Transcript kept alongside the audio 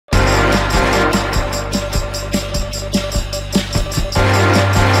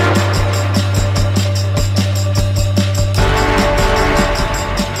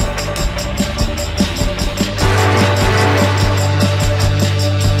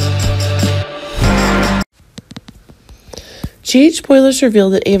GH spoilers reveal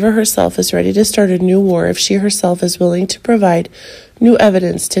that Ava herself is ready to start a new war if she herself is willing to provide new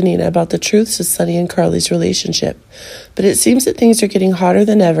evidence to Nina about the truths of Sunny and Carly's relationship. But it seems that things are getting hotter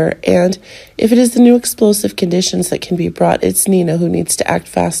than ever, and if it is the new explosive conditions that can be brought, it's Nina who needs to act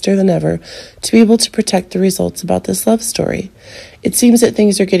faster than ever to be able to protect the results about this love story. It seems that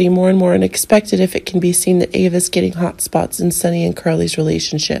things are getting more and more unexpected if it can be seen that Ava's getting hot spots in Sunny and Carly's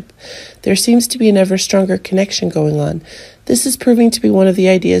relationship. There seems to be an ever stronger connection going on. This is proving to be one of the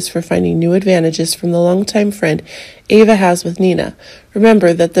ideas for finding new advantages from the longtime friend Ava has with Nina.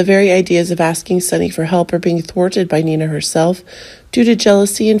 Remember that the very ideas of asking Sunny for help are being thwarted by Nina herself due to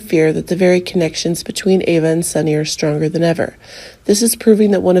jealousy and fear that the very connections between Ava and Sunny are stronger than ever. This is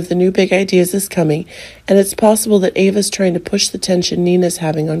proving that one of the new big ideas is coming, and it's possible that Ava's trying to push the tension Nina's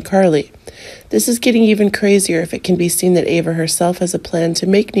having on Carly. This is getting even crazier if it can be seen that Ava herself has a plan to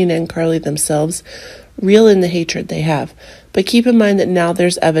make Nina and Carly themselves reel in the hatred they have. But keep in mind that now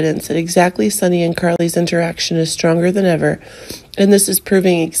there's evidence that exactly Sunny and Carly's interaction is stronger than ever, and this is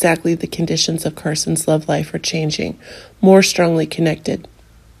proving exactly the conditions of Carson's love life are changing, more strongly connected.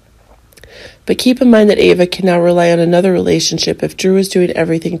 But keep in mind that Ava can now rely on another relationship if Drew is doing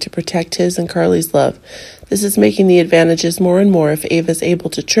everything to protect his and Carly's love. This is making the advantages more and more if Ava is able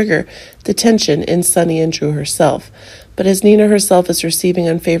to trigger the tension in Sunny and Drew herself. But as Nina herself is receiving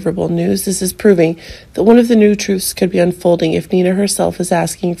unfavorable news, this is proving that one of the new truths could be unfolding if Nina herself is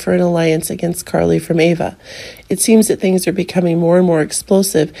asking for an alliance against Carly from Ava. It seems that things are becoming more and more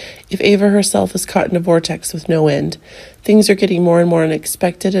explosive if Ava herself is caught in a vortex with no end. Things are getting more and more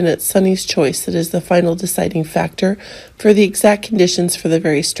unexpected, and it's Sunny's choice that is the final deciding factor for the exact conditions for the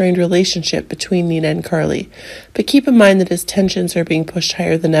very strained relationship between Nina and Carly. But keep in mind that as tensions are being pushed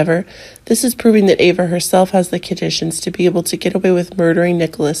higher than ever, this is proving that Ava herself has the conditions to be able to get away with murdering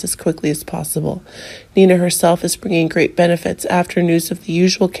Nicholas as quickly as possible. Nina herself is bringing great benefits after news of the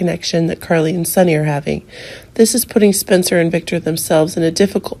usual connection that Carly and Sunny are having. This is putting Spencer and Victor themselves in a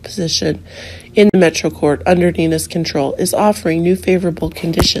difficult position in the Metro Court under Nina's control, is offering new favorable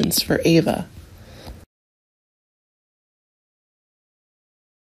conditions for Ava.